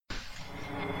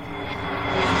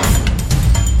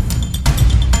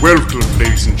Welcome,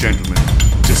 ladies and gentlemen,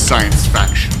 to Science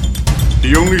Faction,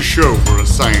 the only show where a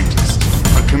scientist,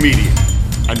 a comedian,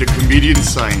 and a comedian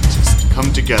scientist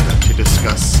come together to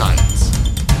discuss science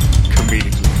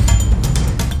comedically.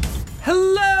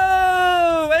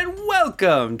 Hello, and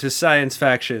welcome to Science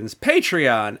Faction's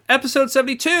Patreon, episode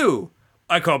 72.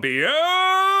 I call BS.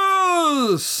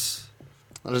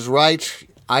 That is right.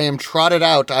 I am trotted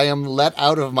out. I am let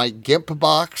out of my GIMP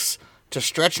box to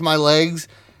stretch my legs.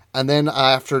 And then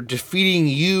after defeating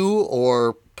you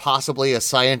or possibly a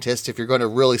scientist, if you're going to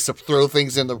really throw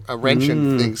things in a wrench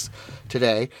in things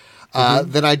today,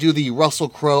 then I do the Russell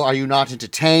Crowe, "Are you not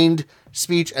entertained?"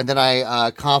 speech. And then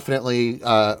I confidently,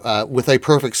 with a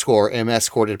perfect score, am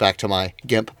escorted back to my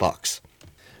GIMP box.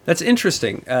 That's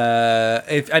interesting. I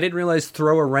didn't realize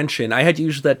throw a wrench in. I had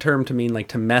used that term to mean like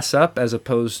to mess up as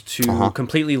opposed to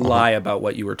completely lie about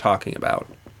what you were talking about.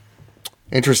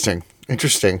 Interesting.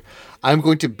 I'm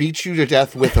going to beat you to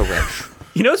death with a wrench.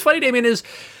 You know what's funny, Damien, is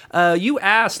you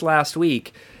asked last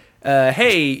week,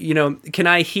 hey, can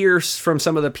I hear from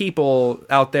some of the people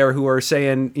out there who are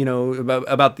saying,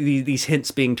 about these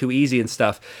hints being too easy and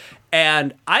stuff.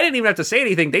 And I didn't even have to say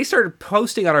anything. They started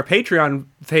posting on our Patreon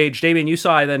page. Damien, you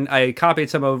saw, then I copied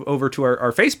some over to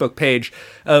our Facebook page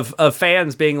of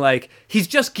fans being like, he's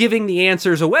just giving the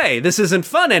answers away. This isn't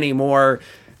fun anymore.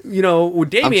 Damien,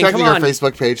 I'm checking our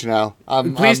Facebook page now.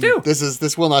 Please do.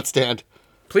 This will not stand.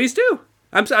 Please do.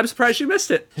 I'm surprised you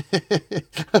missed it.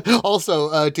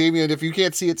 Also, Damien, if you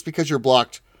can't see it, it's because you're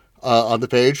blocked on the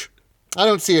page. I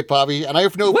don't see it, Bobby, and I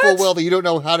have full well that you don't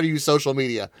know how to use social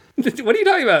media. What are you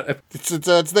talking about?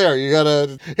 It's there.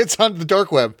 It's on the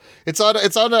dark web. It's on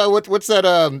what's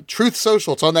that? Truth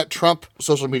Social. It's on that Trump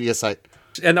social media site.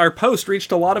 And our post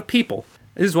reached a lot of people.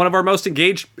 This is one of our most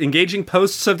engaging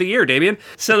posts of the year, Damien.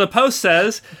 So the post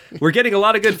says, we're getting a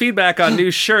lot of good feedback on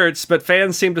new shirts, but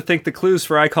fans seem to think the clues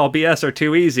for I Call BS are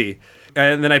too easy.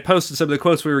 And then I posted some of the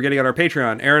quotes we were getting on our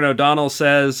Patreon. Aaron O'Donnell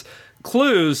says,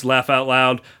 clues, laugh out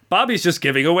loud, Bobby's just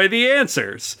giving away the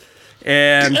answers.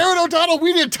 And Aaron O'Donnell,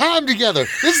 we did time together.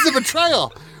 This is a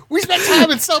betrayal. We spent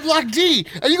time in Subblock D.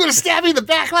 Are you going to stab me in the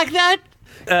back like that?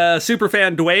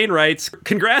 Superfan Dwayne writes,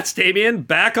 congrats, Damien.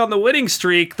 Back on the winning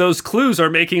streak. Those clues are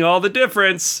making all the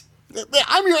difference.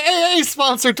 I'm your AA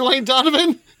sponsor, Dwayne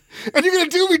Donovan. And you're going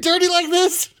to do me dirty like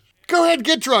this? Go ahead,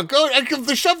 get drunk. Go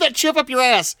and shove that chip up your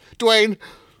ass, Dwayne.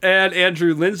 And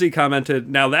Andrew Lindsay commented,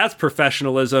 now that's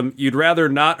professionalism. You'd rather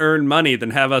not earn money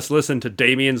than have us listen to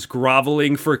Damien's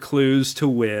groveling for clues to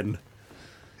win.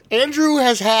 Andrew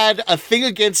has had a thing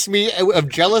against me of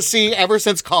jealousy ever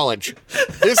since college.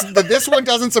 This one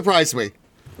doesn't surprise me.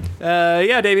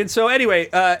 Yeah, Damien. So anyway,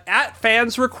 at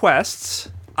fans' requests,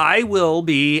 I will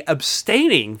be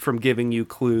abstaining from giving you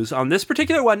clues on this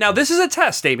particular one. Now, this is a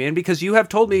test, Damien, because you have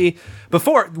told me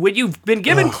before, when you've been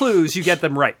given clues, you get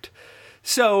them right.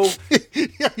 So...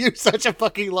 You're such a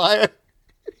fucking liar.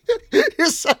 You're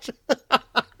such a...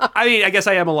 I mean, I guess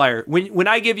I am a liar. When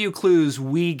I give you clues,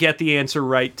 we get the answer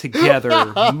right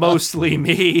together. Mostly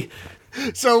me.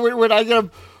 So when I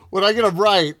get them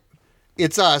right,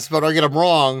 it's us. But when I get them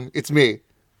wrong, it's me.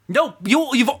 No,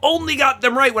 you've only got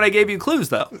them right when I gave you clues,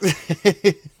 though.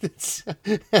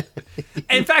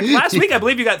 In fact, last week I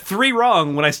believe you got 3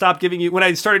 wrong when I started doing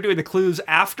the clues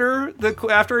after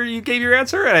you gave your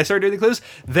answer, and I started doing the clues.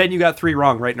 Then you got 3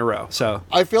 wrong right in a row. So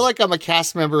I feel like I'm a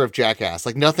cast member of Jackass.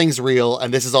 Like nothing's real,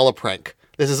 and this is all a prank.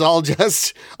 This is all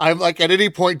just. I'm like at any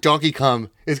point, Donkey Kong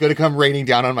is going to come raining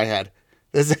down on my head.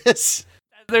 There's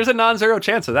a non-zero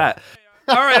chance of that.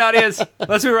 All right, audience,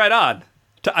 let's move right on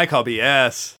to I Call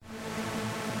BS.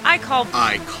 I call.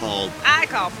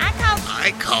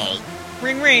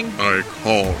 Ring, ring. I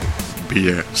call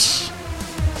BS.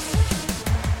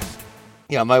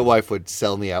 Yeah, my wife would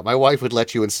sell me out. My wife would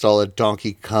let you install a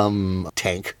Donkey Kong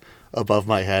tank above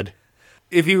my head.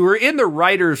 If you were in the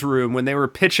writer's room when they were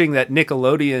pitching that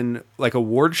Nickelodeon like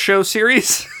award show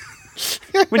series,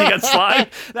 when you got slime,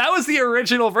 that was the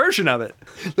original version of it.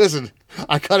 Listen,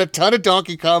 I got a ton of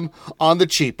Donkey Kong on the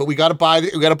cheap, but we got to buy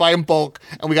in bulk,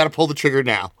 and we got to pull the trigger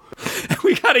now.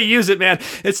 We got to use it, man.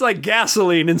 It's like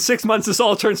gasoline. In 6 months, this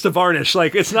all turns to varnish.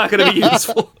 Like, it's not going to be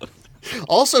useful.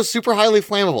 Also, super highly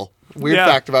flammable. Weird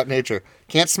fact about nature.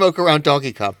 Can't smoke around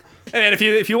Donkey Kong. And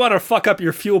if you want to fuck up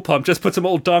your fuel pump, just put some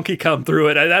old Donkey Kong through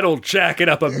it. That'll jack it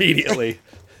up immediately.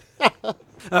 All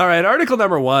right, article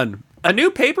number 1. A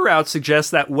new paper out suggests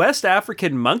that West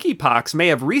African monkeypox may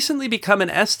have recently become an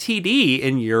STD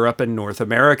in Europe and North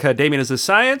America. Damien, is this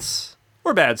science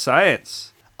or bad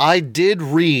science? I did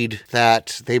read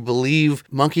that they believe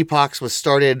monkeypox was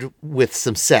started with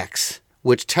some sex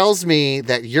which tells me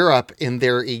that Europe, in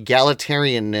their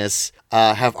egalitarianness,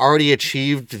 have already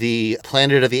achieved the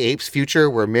Planet of the Apes future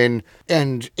where men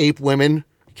and ape women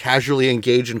casually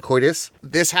engage in coitus.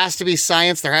 This has to be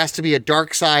science. There has to be a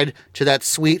dark side to that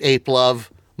sweet ape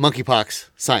love, monkeypox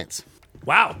science.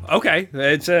 Wow. Okay.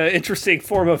 It's an interesting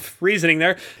form of reasoning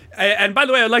there. And by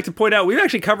the way, I'd like to point out, we've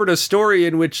actually covered a story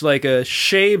in which like a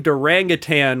shaved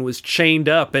orangutan was chained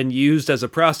up and used as a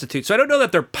prostitute. So I don't know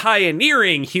that they're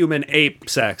pioneering human ape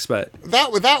sex, but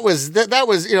that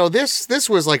was you know, this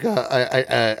was like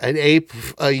an ape,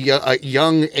 a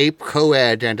young ape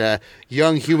co-ed and a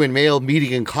young human male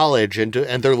meeting in college and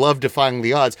their love defying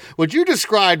the odds. What you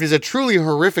described is a truly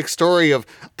horrific story of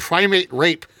primate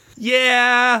rape.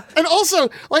 yeah. And also,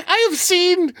 like, I have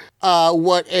seen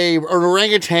what an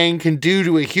orangutan can do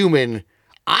to a human.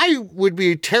 I would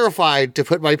be terrified to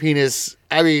put my penis,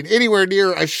 anywhere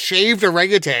near a shaved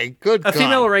orangutan. Good God.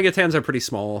 Female orangutans are pretty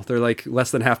small. They're like less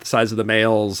than half the size of the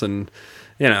males, and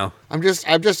you know. I'm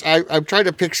trying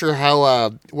to picture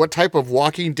how what type of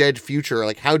Walking Dead future,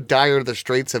 like how dire the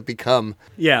straits have become.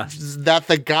 Yeah. That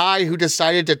the guy who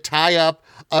decided to tie up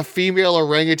a female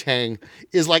orangutan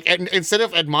is like, and instead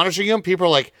of admonishing him, people are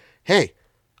like, hey,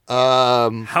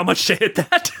 how much to hit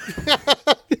that?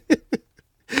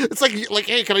 it's like,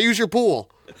 hey, can I use your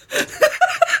pool?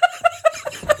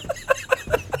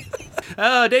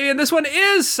 Damien, this one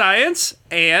is science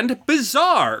and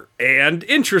bizarre and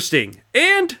interesting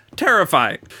and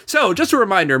terrifying. So, just a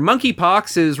reminder,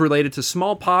 monkeypox is related to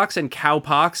smallpox and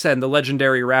cowpox and the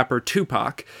legendary rapper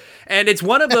Tupac. And it's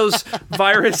one of those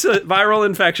viral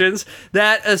infections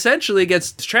that essentially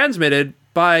gets transmitted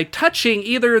by touching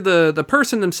either the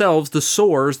person themselves, the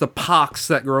sores, the pox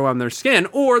that grow on their skin,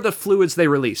 or the fluids they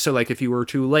release. So, like if you were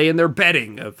to lay in their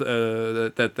bedding of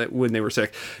that when they were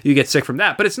sick, you get sick from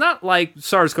that. But it's not like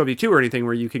SARS-CoV-2 or anything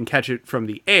where you can catch it from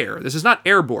the air. This is not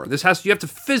airborne. You have to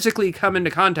physically come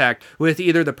into contact with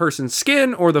either the person's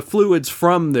skin or the fluids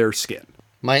from their skin.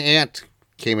 My aunt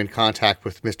came in contact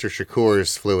with Mr.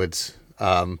 Shakur's fluids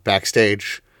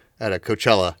backstage at a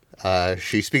Coachella.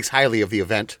 She speaks highly of the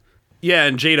event. Yeah,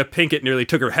 and Jada Pinkett nearly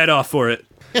took her head off for it.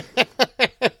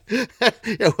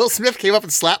 Yeah, Will Smith came up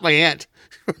and slapped my aunt.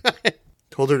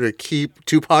 Told her to keep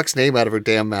Tupac's name out of her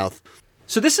damn mouth.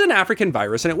 So this is an African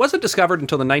virus, and it wasn't discovered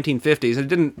until the 1950s.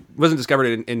 It wasn't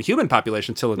discovered in human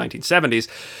population until the 1970s.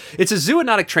 It's a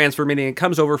zoonotic transfer, meaning it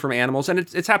comes over from animals, and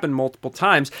it's happened multiple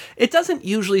times. It doesn't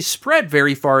usually spread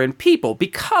very far in people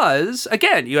because,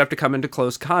 again, you have to come into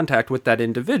close contact with that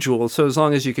individual. So as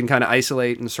long as you can kind of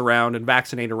isolate and surround and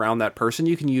vaccinate around that person,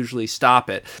 you can usually stop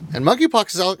it. And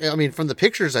monkeypox is, from the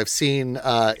pictures I've seen,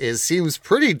 seems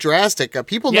pretty drastic.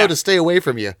 People know to stay away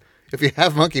from you if you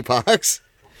have monkeypox.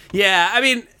 Yeah,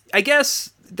 I guess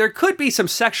there could be some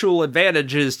sexual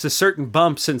advantages to certain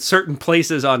bumps in certain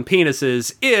places on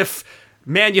penises if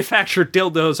manufactured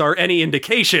dildos are any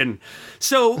indication.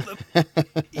 So,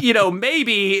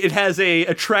 maybe it has a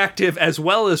attractive as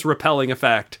well as repelling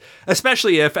effect,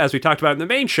 especially if, as we talked about in the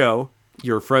main show,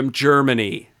 you're from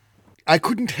Germany. I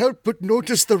couldn't help but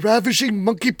notice the ravishing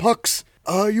monkeypox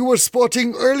you were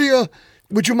sporting earlier.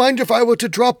 Would you mind if I were to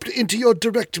drop into your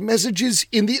direct messages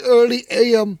in the early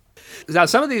AM? Now,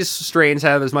 some of these strains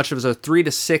have as much as a 3 to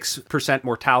 6%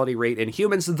 mortality rate in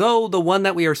humans, though the one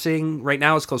that we are seeing right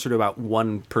now is closer to about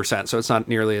 1%, so it's not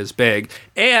nearly as big.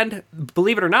 And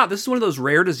believe it or not, this is one of those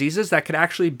rare diseases that could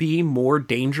actually be more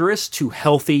dangerous to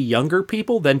healthy younger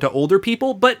people than to older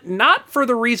people, but not for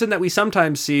the reason that we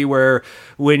sometimes see where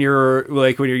when you're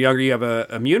younger, you have an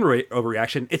immune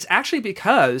overreaction. It's actually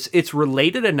because it's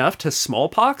related enough to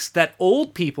smallpox that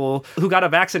old people who got a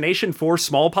vaccination for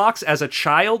smallpox as a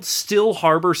child still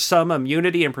harbor some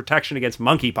immunity and protection against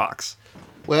monkeypox.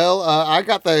 Well, I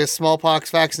got the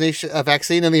smallpox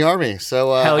vaccine in the Army,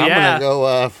 so Hell yeah. I'm going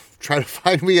to go try to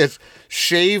find me a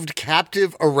shaved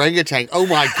captive orangutan. Oh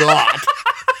my God.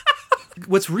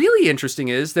 What's really interesting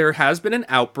is there has been an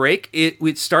outbreak.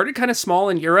 It started kind of small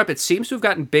in Europe. It seems to have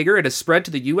gotten bigger. It has spread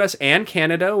to the U.S. and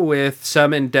Canada with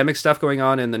some endemic stuff going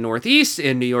on in the Northeast,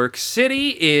 in New York City,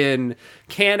 in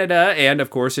Canada, and of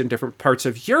course in different parts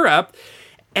of Europe.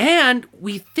 And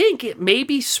we think it may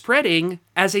be spreading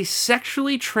as a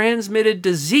sexually transmitted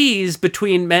disease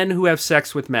between men who have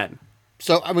sex with men.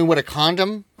 So, would a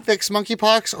condom fix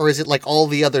monkeypox, or is it like all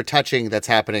the other touching that's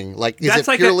happening? Like, is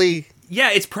it purely...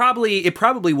 it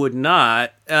probably would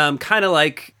not. Kind of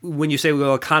like when you say,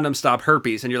 well, a condom stop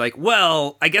herpes, and you're like,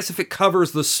 well, I guess if it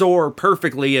covers the sore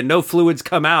perfectly and no fluids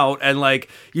come out, and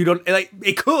you don't,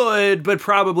 it could, but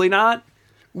probably not.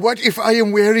 What if I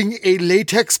am wearing a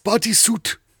latex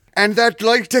bodysuit, and that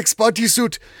latex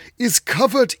bodysuit is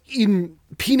covered in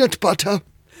peanut butter?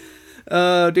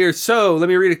 Dear. So, let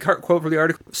me read a quote from the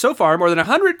article. So far, more than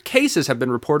 100 cases have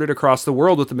been reported across the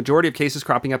world, with the majority of cases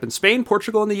cropping up in Spain,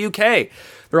 Portugal, and the UK.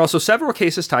 There are also several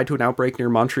cases tied to an outbreak near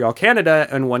Montreal, Canada,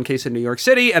 and one case in New York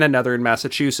City, and another in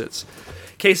Massachusetts.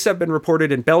 Cases have been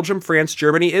reported in Belgium, France,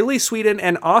 Germany, Italy, Sweden,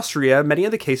 and Austria. Many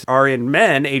of the cases are in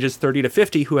men ages 30 to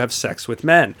 50 who have sex with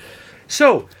men.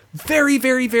 So, very,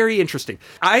 very, very interesting.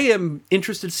 I am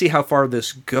interested to see how far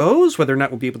this goes, whether or not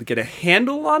we'll be able to get a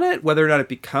handle on it, whether or not it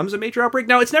becomes a major outbreak.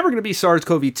 Now, it's never going to be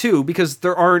SARS-CoV-2 because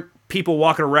there aren't people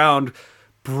walking around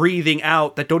breathing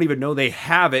out that don't even know they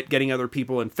have it, getting other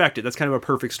people infected. That's kind of a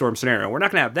perfect storm scenario. We're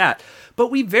not going to have that.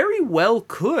 But we very well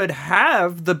could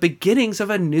have the beginnings of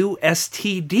a new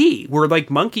STD, where like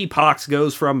monkeypox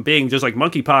goes from being just like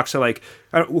monkeypox to like,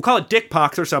 we'll call it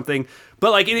dickpox or something,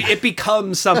 but like it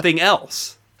becomes something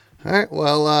else. All right,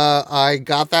 well, I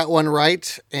got that one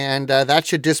right, and that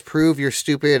should disprove your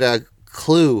stupid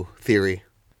clue theory.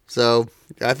 So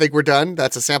I think we're done.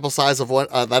 That's a sample size of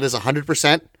what, that is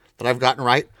 100%. That I've gotten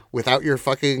right without your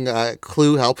fucking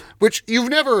clue help, which you've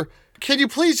never. Can you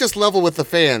please just level with the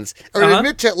fans or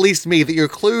admit to at least me that your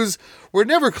clues were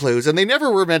never clues and they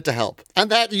never were meant to help, and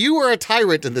that you were a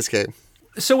tyrant in this game?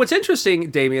 So what's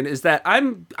interesting, Damien, is that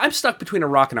I'm stuck between a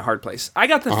rock and a hard place. I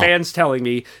got the fans telling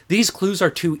me these clues are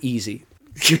too easy.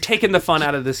 You're taking the fun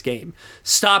out of this game.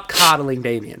 Stop coddling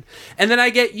Damien. And then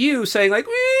I get you saying like,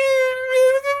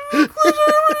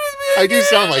 I do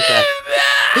sound like that.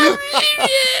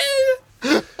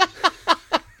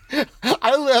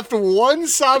 I left one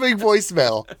sobbing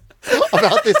voicemail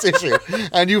about this issue,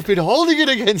 and you've been holding it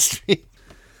against me.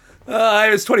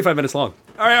 It was 25 minutes long.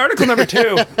 All right, article number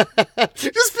 2.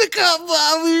 Just pick up,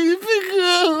 Bobby.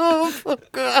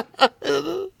 Pick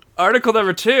up. Article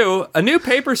number 2. A new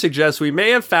paper suggests we may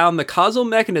have found the causal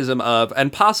mechanism of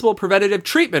and possible preventative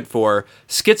treatment for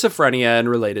schizophrenia and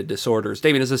related disorders.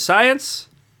 Damien, is this science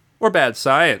or bad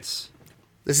science?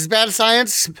 This is bad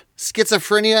science.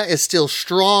 Schizophrenia is still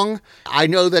strong. I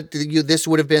know that this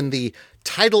would have been the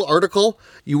title article.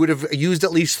 You would have used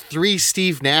at least 3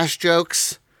 Steve Nash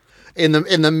jokes in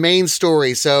the main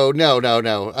story. So no.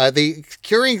 The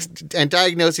curing and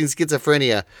diagnosing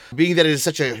schizophrenia, being that it is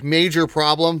such a major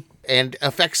problem and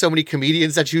affects so many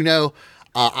comedians that you know,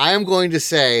 I am going to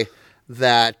say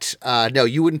that no,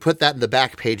 you wouldn't put that in the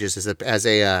back pages as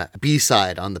a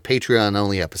B-side on the Patreon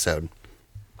only episode.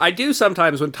 I do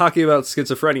sometimes, when talking about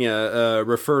schizophrenia,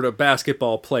 refer to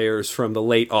basketball players from the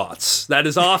late aughts. That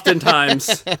is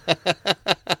oftentimes...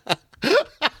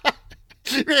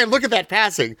 Man, look at that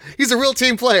passing. He's a real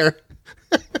team player.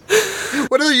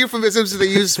 What other euphemisms do they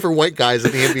use for white guys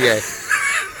in the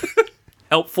NBA?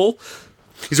 Helpful.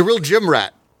 He's a real gym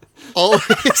rat.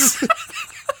 Always.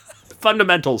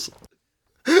 Fundamentals.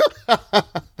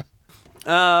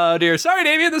 Oh, dear. Sorry,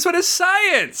 Damien. This one is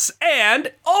science.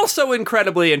 And also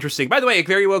incredibly interesting. By the way, it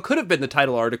very well could have been the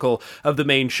title article of the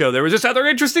main show. There was just other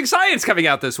interesting science coming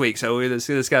out this week, so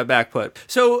this got back put.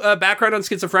 So, background on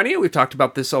schizophrenia. We've talked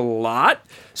about this a lot.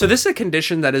 So, this is a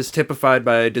condition that is typified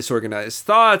by disorganized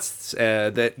thoughts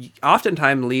that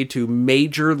oftentimes lead to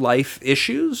major life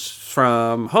issues,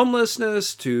 from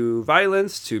homelessness to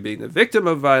violence to being the victim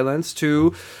of violence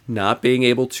to not being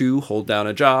able to hold down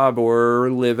a job or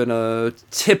live in a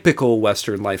typical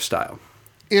Western lifestyle.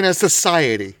 In a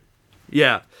society.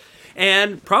 Yeah.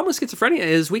 And problem with schizophrenia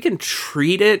is we can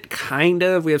treat it, kind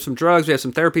of. We have some drugs, we have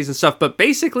some therapies and stuff. But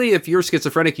basically, if you're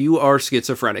schizophrenic, you are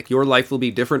schizophrenic. Your life will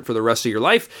be different for the rest of your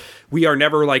life. We are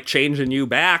never like changing you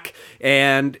back.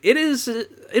 And it is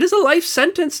a life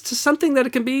sentence to something that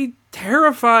it can be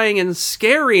terrifying and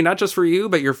scary, not just for you,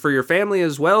 but for your family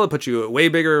as well. It puts you at way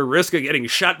bigger risk of getting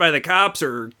shot by the cops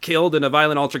or killed in a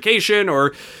violent altercation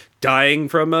or dying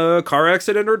from a car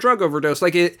accident or drug overdose.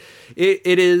 Like it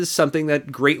is something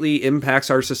that greatly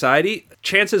impacts our society.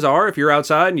 Chances are, if you're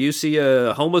outside and you see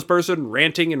a homeless person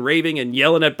ranting and raving and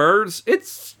yelling at birds,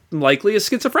 it's likely a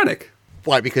schizophrenic.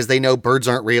 Why? Because they know birds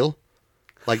aren't real?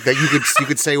 Like that you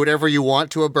could say whatever you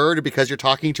want to a bird, and because you're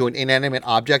talking to an inanimate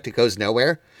object, it goes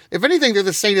nowhere? If anything, they're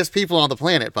the sanest people on the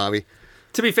planet, Bobby.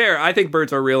 To be fair, I think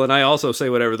birds are real, and I also say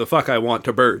whatever the fuck I want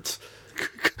to birds.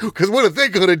 Because what are they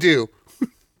going to do?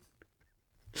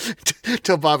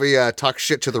 Till Bobby talks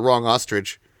shit to the wrong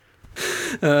ostrich.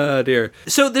 Oh, dear.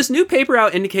 So this new paper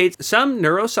out indicates some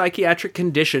neuropsychiatric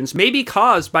conditions may be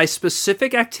caused by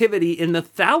specific activity in the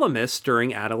thalamus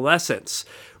during adolescence.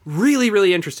 Really,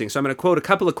 really interesting. So I'm going to quote a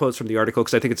couple of quotes from the article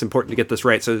because I think it's important to get this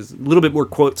right. So there's a little bit more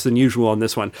quotes than usual on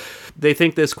this one. They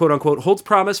think this, quote unquote, holds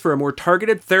promise for a more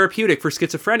targeted therapeutic for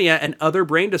schizophrenia and other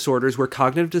brain disorders where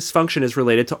cognitive dysfunction is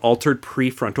related to altered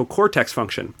prefrontal cortex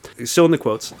function. Still in the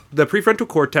quotes. The prefrontal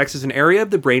cortex is an area of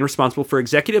the brain responsible for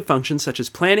executive functions such as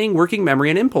planning, working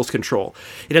memory, and impulse control.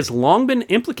 It has long been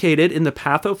implicated in the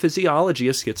pathophysiology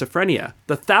of schizophrenia.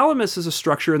 The thalamus is a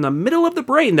structure in the middle of the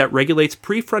brain that regulates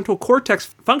prefrontal cortex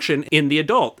function in the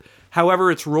adult. However,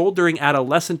 its role during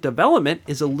adolescent development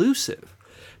is elusive.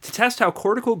 To test how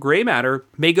cortical gray matter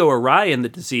may go awry in the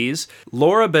disease,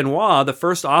 Laura Benoit, the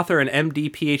first author and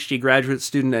MD PhD graduate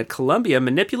student at Columbia,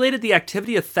 manipulated the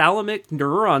activity of thalamic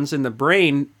neurons in the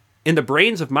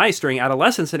brains of mice during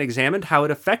adolescence and examined how it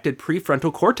affected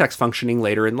prefrontal cortex functioning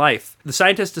later in life. The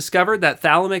scientists discovered that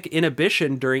thalamic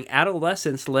inhibition during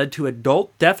adolescence led to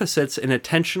adult deficits in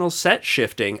attentional set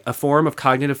shifting, a form of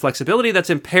cognitive flexibility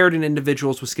that's impaired in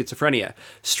individuals with schizophrenia.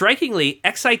 Strikingly,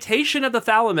 excitation of the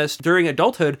thalamus during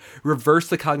adulthood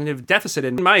reversed the cognitive deficit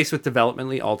in mice with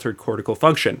developmentally altered cortical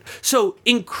function. So,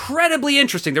 incredibly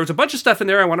interesting. There was a bunch of stuff in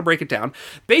there. I want to break it down.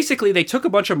 Basically, they took a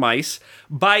bunch of mice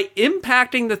by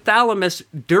impacting the thalamus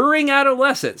during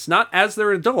adolescence, not as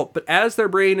they're an adult, but as their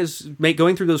brain is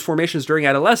going through those formations during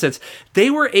adolescence, they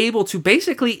were able to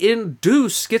basically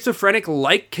induce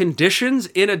schizophrenic-like conditions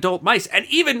in adult mice. And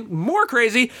even more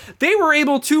crazy, they were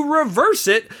able to reverse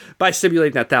it by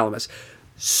stimulating that thalamus.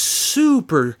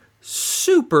 Super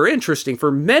interesting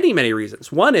for many, many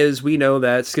reasons. One is we know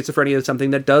that schizophrenia is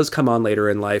something that does come on later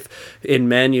in life, in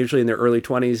men usually in their early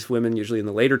 20s, women usually in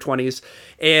the later 20s.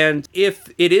 And if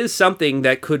it is something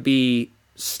that could be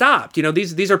stopped,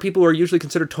 these are people who are usually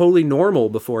considered totally normal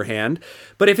beforehand.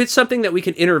 But if it's something that we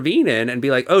can intervene in and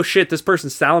be like, oh shit, this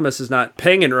person's thalamus is not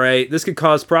pinging right, this could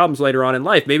cause problems later on in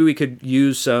life. Maybe we could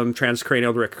use some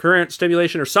transcranial direct current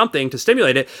stimulation or something to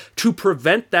stimulate it to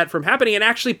prevent that from happening and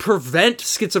actually prevent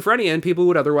schizophrenia in people who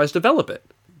would otherwise develop it.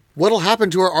 What'll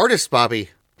happen to our artists, Bobby?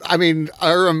 I mean,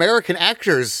 our American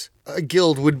Actors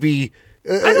Guild would be...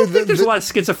 I don't think there's a lot of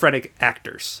schizophrenic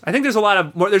actors. I think there's a lot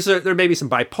of more. There may be some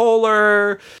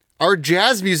bipolar. Our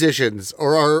jazz musicians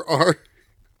or our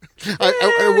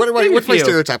what's my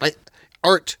stereotype?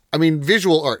 Art. I mean,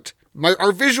 visual art.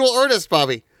 Our visual artists,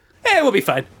 Bobby. We'll be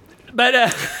fine. But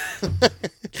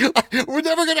we're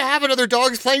never gonna have another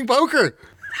dogs playing poker.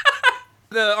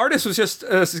 The artist was just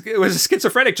was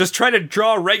schizophrenic, just trying to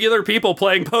draw regular people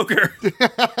playing poker.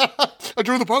 I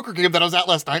drew the poker game that I was at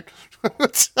last night.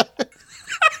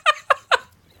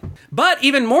 But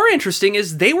even more interesting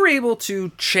is they were able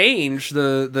to change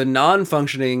the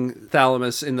non-functioning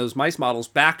thalamus in those mice models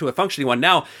back to a functioning one.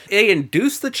 Now, they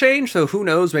induced the change, so who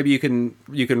knows? Maybe you can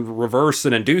reverse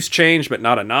an induced change, but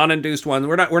not a non-induced one.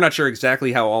 We're not sure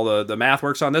exactly how all the math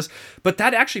works on this, but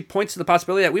that actually points to the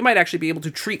possibility that we might actually be able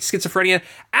to treat schizophrenia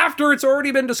after it's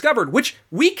already been discovered, which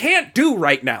we can't do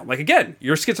right now. Like, again,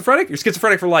 you're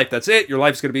schizophrenic for life. That's it. Your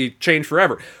life's going to be changed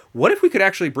forever. What if we could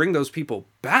actually bring those people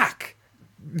back?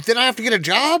 Then I have to get a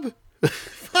job?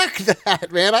 Fuck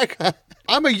that, man.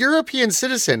 I'm a European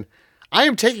citizen. I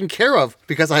am taken care of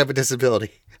because I have a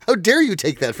disability. How dare you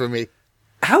take that from me?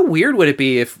 How weird would it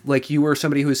be if, like, you were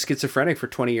somebody who was schizophrenic for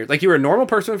 20 years? Like, you were a normal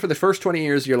person for the first 20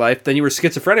 years of your life, then you were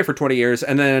schizophrenic for 20 years,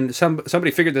 and then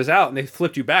somebody figured this out, and they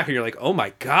flipped you back, and you're like, oh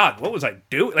my God, what was I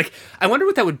doing? Like, I wonder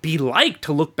what that would be like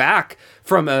to look back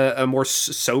from a more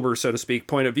sober, so to speak,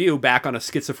 point of view, back on a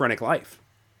schizophrenic life.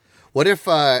 What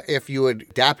if you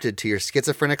adapted to your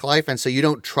schizophrenic life, and so you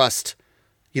don't trust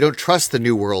the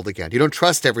new world again? You don't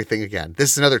trust everything again.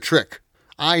 This is another trick.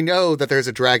 I know that there's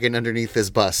a dragon underneath this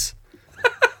bus.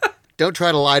 Don't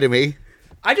try to lie to me.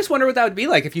 I just wonder what that would be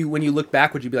like when you look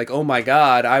back. Would you be like, oh my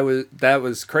God, that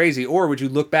was crazy? Or would you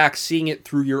look back seeing it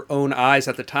through your own eyes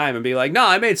at the time and be like, no,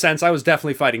 it made sense. I was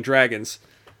definitely fighting dragons.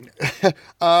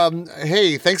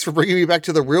 Hey, thanks for bringing me back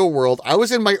to the real world. I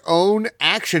was in my own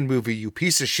action movie, you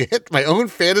piece of shit. My own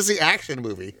fantasy action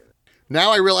movie.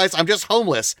 Now I realize I'm just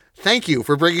homeless. Thank you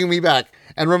for bringing me back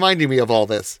and reminding me of all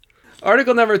this.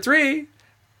 Article number 3.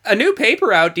 A new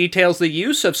paper out details the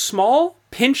use of small,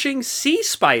 pinching sea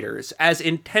spiders as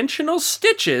intentional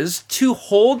stitches to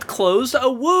hold closed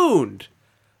a wound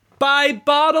by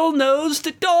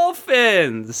bottlenose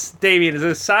dolphins. Damien, is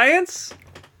this science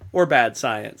or bad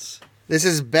science? This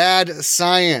is bad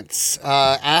science.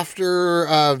 After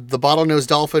the bottlenose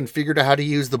dolphin figured out how to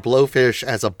use the blowfish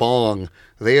as a bong,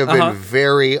 they have been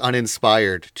very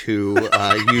uninspired to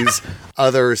use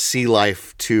other sea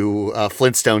life to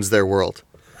Flintstones their world.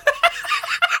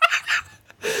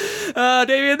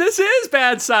 Damien, this is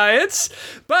bad science,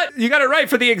 but you got it right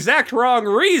for the exact wrong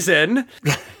reason.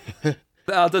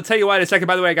 I'll tell you why in a second.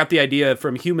 By the way, I got the idea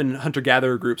from human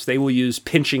hunter-gatherer groups. They will use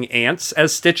pinching ants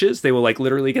as stitches. They will like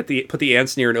literally put the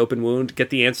ants near an open wound, get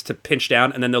the ants to pinch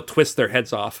down, and then they'll twist their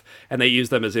heads off, and they use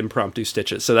them as impromptu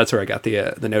stitches. So that's where I got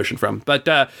the notion from. But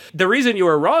the reason you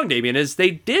were wrong, Damien, is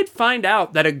they did find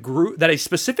out that a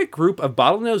specific group of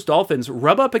bottlenose dolphins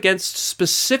rub up against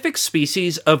specific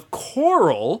species of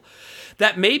coral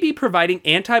that may be providing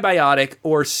antibiotic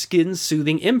or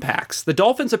skin-soothing impacts. The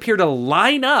dolphins appear to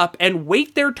line up and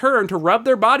wait their turn to rub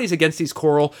their bodies against these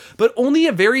coral, but only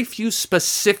a very few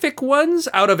specific ones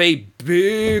out of a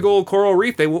big old coral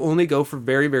reef. They will only go for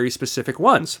very, very specific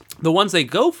ones. The ones they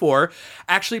go for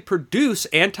actually produce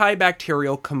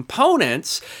antibacterial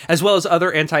components, as well as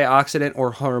other antioxidant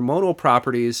or hormonal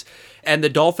properties. And the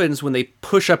dolphins, when they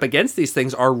push up against these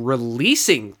things, are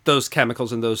releasing those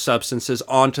chemicals and those substances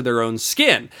onto their own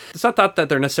skin. It's not thought that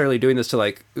they're necessarily doing this to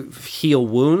like heal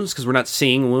wounds, because we're not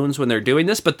seeing wounds when they're doing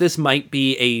this, but this might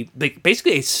be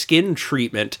basically a skin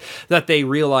treatment that they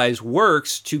realize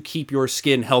works to keep your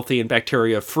skin healthy and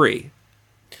bacteria free.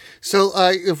 So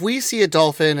if we see a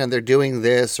dolphin and they're doing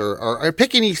this, or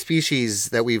pick any species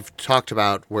that we've talked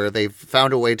about where they've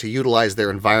found a way to utilize their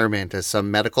environment as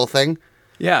some medical thing.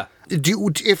 Yeah.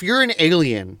 If you're an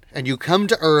alien and you come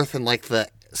to Earth in like the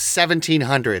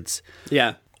 1700s,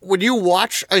 yeah, when you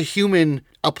watch a human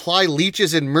apply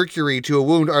leeches and mercury to a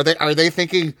wound, are they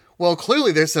thinking, well,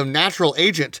 clearly there's some natural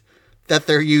agent that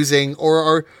they're using,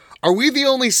 or are we the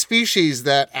only species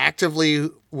that actively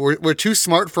we're too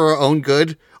smart for our own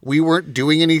good? We weren't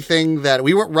doing anything, that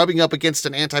we weren't rubbing up against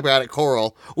an antibiotic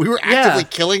coral. We were actively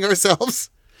killing ourselves.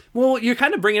 Well, you're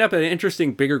kind of bringing up an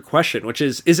interesting, bigger question, which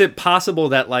is it possible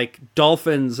that, like,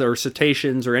 dolphins or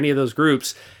cetaceans or any of those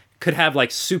groups could have,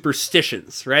 like,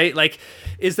 superstitions, right? Like,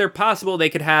 is there possible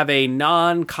they could have a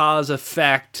non-cause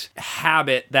effect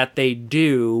habit that they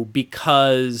do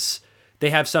because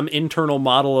they have some internal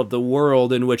model of the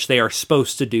world in which they are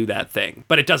supposed to do that thing,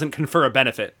 but it doesn't confer a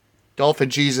benefit? Dolphin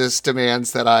Jesus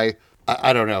demands that I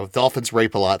don't know. Dolphins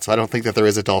rape a lot, so I don't think that there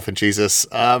is a dolphin Jesus.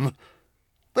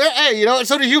 But hey, you know,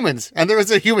 so do humans. And there is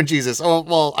a human Jesus. Oh,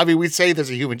 well, I mean, we'd say there's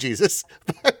a human Jesus.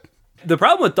 The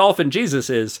problem with Dolphin Jesus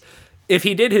is, if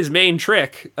he did his main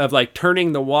trick of, like,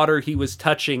 turning the water he was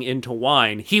touching into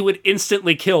wine, he would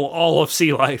instantly kill all of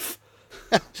sea life.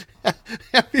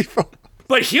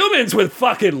 But humans would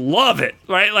fucking love it,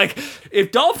 right? Like,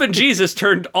 if Dolphin Jesus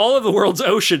turned all of the world's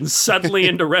oceans suddenly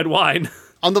into red wine.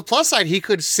 On the plus side, he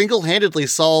could single-handedly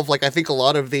solve, like, I think a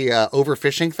lot of the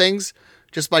overfishing things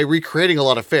just by recreating a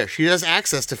lot of fish. He has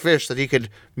access to fish that he could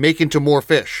make into more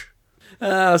fish.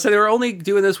 So they were only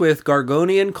doing this with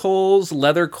Gorgonian coals,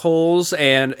 leather coals,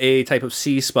 and a type of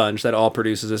sea sponge that all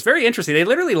produces this. Very interesting. They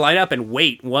literally line up and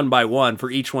wait one by one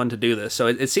for each one to do this. So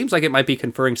it seems like it might be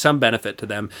conferring some benefit to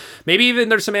them. Maybe even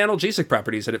there's some analgesic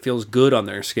properties that it feels good on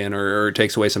their skin, or it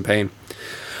takes away some pain.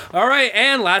 All right,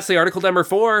 and lastly, article number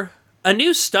 4. A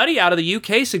new study out of the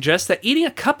UK suggests that eating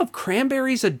a cup of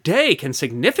cranberries a day can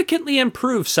significantly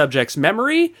improve subjects'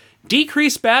 memory,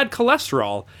 decrease bad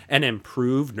cholesterol, and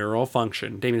improve neural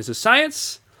function. Damien, is this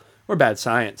science or bad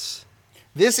science?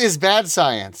 This is bad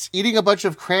science. Eating a bunch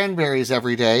of cranberries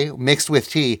every day, mixed with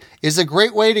tea, is a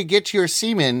great way to get your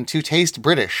semen to taste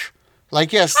British.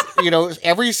 Like, yes, you know,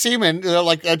 every semen,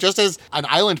 just as an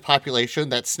island population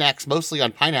that snacks mostly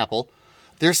on pineapple,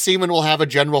 their semen will have a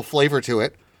general flavor to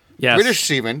it. Yes. British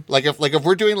semen, like if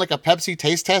we're doing like a Pepsi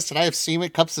taste test and I have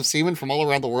cups of semen from all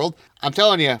around the world, I'm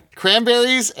telling you,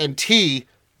 cranberries and tea,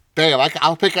 bam,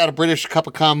 I'll pick out a British cup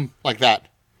of cum like that.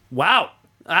 Wow,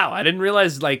 I didn't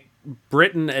realize like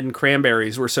Britain and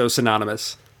cranberries were so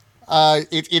synonymous.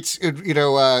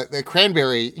 The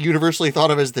cranberry, universally thought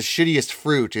of as the shittiest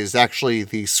fruit, is actually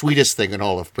the sweetest thing in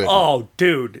all of Britain. Oh,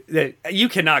 dude, you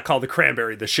cannot call the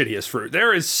cranberry the shittiest fruit.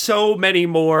 There is so many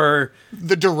more.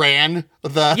 The Duran.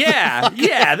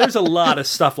 Yeah, there's a lot of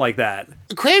stuff like that.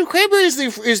 Cranberry is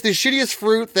the shittiest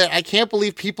fruit that I can't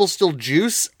believe people still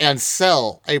juice and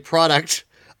sell a product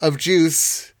of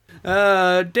juice.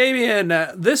 Damien,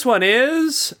 this one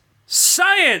is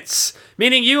science,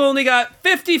 meaning you only got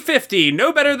 50-50,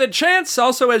 no better than chance,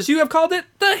 also as you have called it,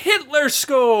 the Hitler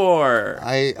score.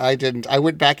 I didn't. I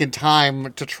went back in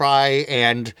time to try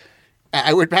to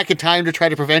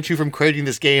prevent you from creating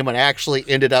this game, and I actually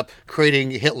ended up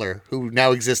creating Hitler, who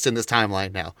now exists in this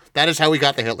timeline now. That is how we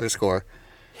got the Hitler score.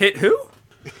 Hit who?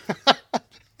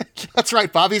 That's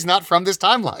right, Bobby's not from this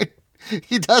timeline.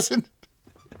 He doesn't.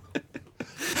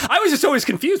 I was just always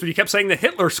confused when you kept saying the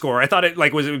Hitler score. I thought it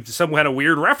was some kind of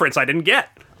weird reference I didn't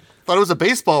get. Thought it was a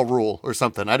baseball rule or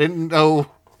something. I didn't know.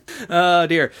 Oh,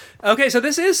 dear. Okay, so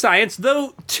this is science,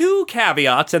 though two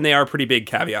caveats, and they are pretty big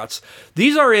caveats.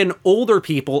 These are in older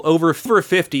people over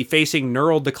 50 facing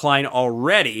neural decline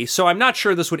already, so I'm not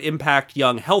sure this would impact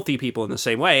young, healthy people in the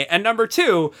same way. And number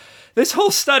two, this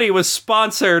whole study was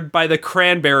sponsored by the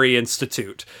Cranberry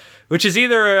Institute, which is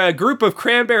either a group of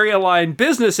cranberry-aligned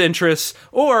business interests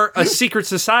or a secret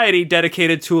society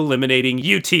dedicated to eliminating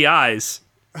UTIs.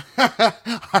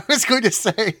 I was going to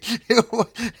say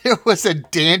it was a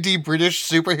dandy British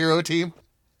superhero team.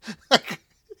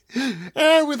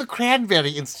 With the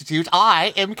Cranberry Institute,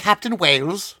 I am Captain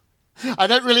Wales. I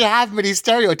don't really have many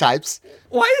stereotypes.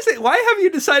 Why have you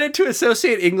decided to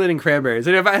associate England and cranberries?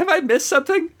 And have I missed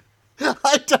something?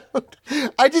 I don't.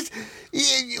 I just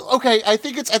okay. I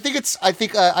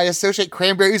think I associate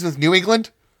cranberries with New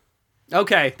England.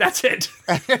 Okay, that's it.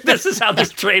 This is how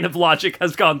this train of logic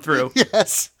has gone through.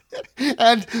 Yes.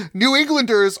 And New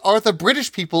Englanders are the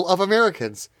British people of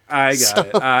Americans. I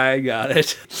got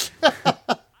it.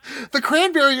 The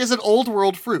cranberry is an old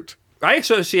world fruit. I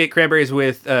associate cranberries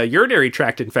with urinary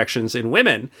tract infections in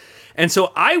women. And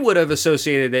so I would have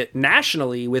associated it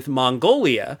nationally with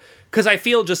Mongolia, because I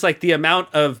feel just like the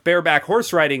amount of bareback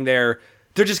horse riding there,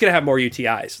 they're just going to have more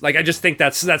UTIs. Like, I just think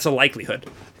that's a likelihood.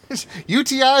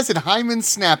 UTIs and hymen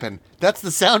snapping. That's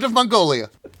the sound of Mongolia.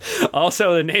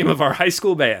 Also the name of our high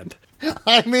school band.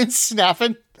 Hymen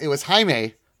snapping. It was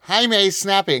Jaime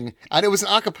snapping, and it was an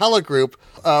a cappella group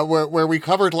where we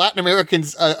covered Latin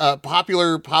Americans'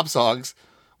 popular pop songs.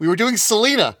 We were doing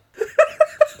Selena.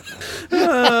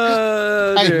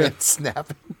 Hymen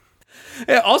snapping.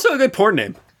 Yeah, also a good porn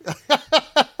name.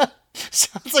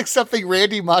 Sounds like something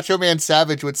Randy Macho Man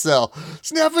Savage would sell.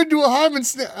 Snap into a hymen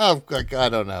snap. Oh, I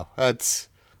don't know.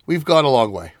 We've gone a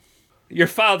long way. Your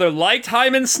father liked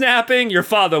hymen snapping, your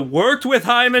father worked with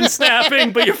hymen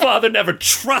snapping, but your father never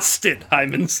trusted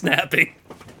hymen snapping.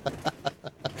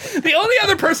 The only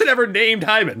other person ever named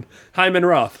Hyman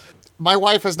Roth. My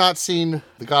wife has not seen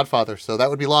The Godfather, so that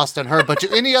would be lost on her. But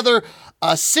to any other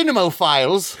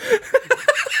cinemophiles...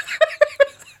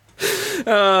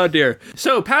 Oh, dear.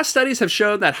 So, past studies have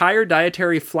shown that higher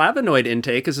dietary flavonoid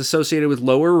intake is associated with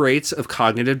lower rates of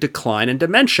cognitive decline and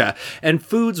dementia, and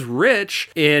foods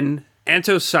rich in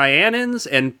anthocyanins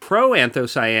and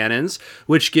proanthocyanins,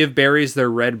 which give berries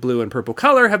their red, blue, and purple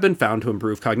color, have been found to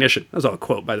improve cognition. That was all a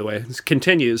quote, by the way. This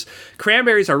continues.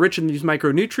 Cranberries are rich in these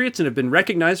micronutrients and have been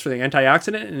recognized for their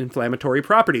antioxidant and inflammatory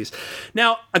properties.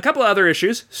 Now, a couple other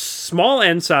issues. Small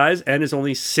N size, N is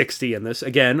only 60 in this.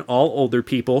 Again, all older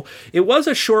people. It was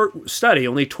a short study,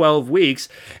 only 12 weeks,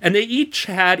 and they each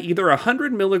had either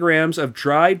 100 milligrams of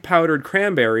dried powdered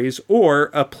cranberries or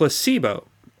a placebo.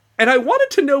 And I wanted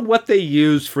to know what they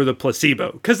used for the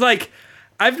placebo. Because, like,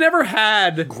 I've never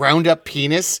had... Ground up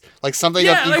penis? Like something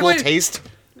of equal taste?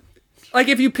 Like,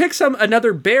 if you pick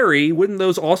another berry, wouldn't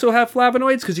those also have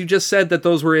flavonoids? Because you just said that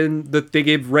those were that they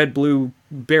gave red, blue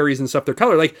berries and stuff their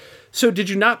color. Like, so did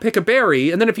you not pick a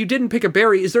berry? And then if you didn't pick a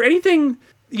berry, is there anything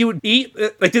you would eat?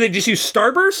 Like, did they just use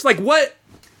Starburst? Like, what?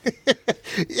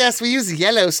 Yes, we use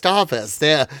yellow Starburst.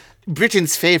 They're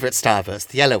Britain's favorite Starburst,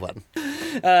 the yellow one.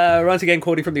 Once again,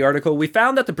 quoting from the article, we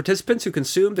found that the participants who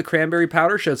consumed the cranberry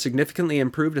powder showed significantly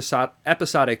improved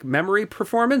episodic memory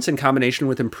performance in combination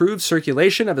with improved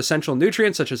circulation of essential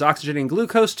nutrients such as oxygen and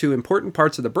glucose to important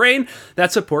parts of the brain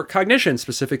that support cognition,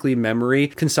 specifically memory,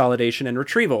 consolidation, and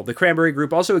retrieval. The cranberry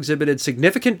group also exhibited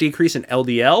significant decrease in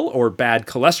LDL, or bad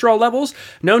cholesterol levels,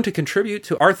 known to contribute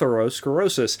to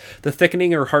atherosclerosis, the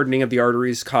thickening or hardening of the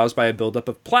arteries caused by a buildup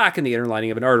of plaque in the inner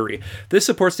lining of an artery. This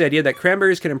supports the idea that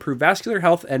cranberries can improve vascular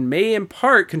health and may in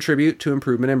part contribute to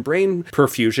improvement in brain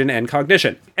perfusion and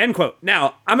cognition. End quote.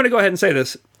 Now, I'm going to go ahead and say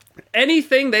this.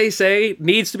 Anything they say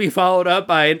needs to be followed up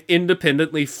by an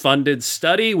independently funded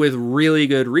study with really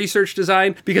good research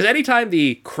design, because anytime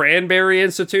the Cranberry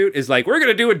Institute is like, we're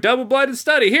going to do a double-blinded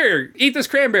study, here, eat this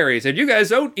cranberries, and you guys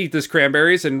don't eat this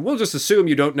cranberries, and we'll just assume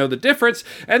you don't know the difference,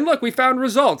 and look, we found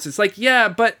results. It's like, yeah,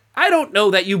 but I don't know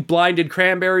that you blinded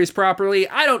cranberries properly.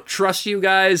 I don't trust you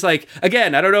guys. Like,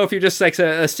 again, I don't know if you're just like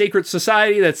a secret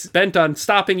society that's bent on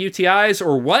stopping UTIs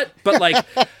or what, but like,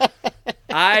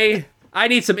 I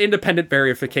need some independent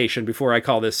verification before I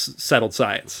call this settled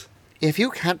science. If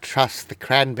you can't trust the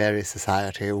Cranberry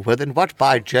Society, well then what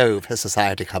by Jove has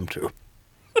society come to?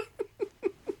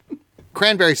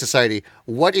 Cranberry Society,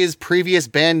 what is previous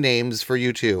band names for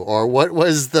you two? Or what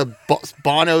was the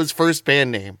Bono's first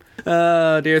band name?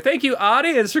 Dear. Thank you,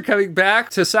 audience, for coming back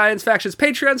to Science Faction's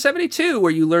Patreon 72,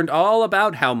 where you learned all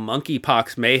about how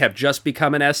monkeypox may have just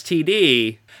become an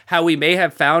STD, how we may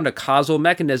have found a causal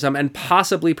mechanism and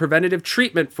possibly preventative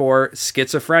treatment for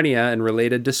schizophrenia and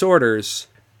related disorders,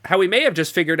 how we may have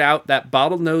just figured out that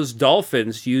bottlenose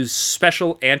dolphins use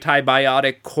special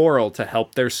antibiotic coral to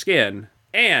help their skin,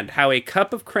 and how a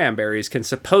cup of cranberries can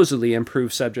supposedly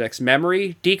improve subjects'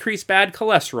 memory, decrease bad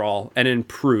cholesterol, and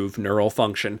improve neural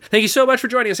function. Thank you so much for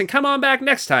joining us, and come on back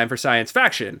next time for Science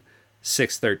Faction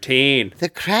 613. The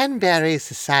Cranberry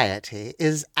Society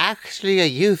is actually a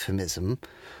euphemism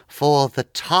for the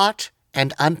tart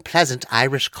and unpleasant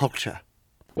Irish culture.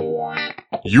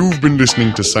 You've been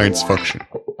listening to Science Faction.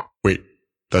 Wait,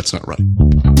 that's not right.